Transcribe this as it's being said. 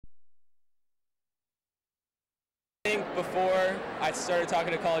think before I started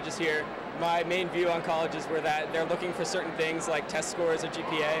talking to colleges here, my main view on colleges were that they're looking for certain things like test scores or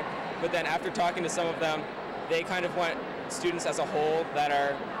GPA, but then after talking to some of them, they kind of want students as a whole that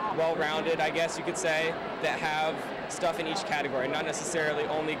are well-rounded, I guess you could say, that have stuff in each category, not necessarily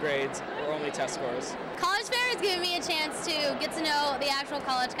only grades or only test scores. College Fair has given me a chance to get to know the actual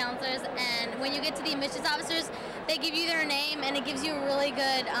college counselors, and when you get to the admissions officers, they give you their name, and it gives you a really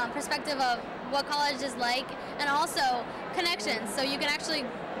good perspective of what college is like, and also connections, so you can actually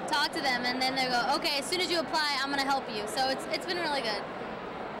talk to them, and then they go, okay, as soon as you apply, I'm going to help you. So it's been really good.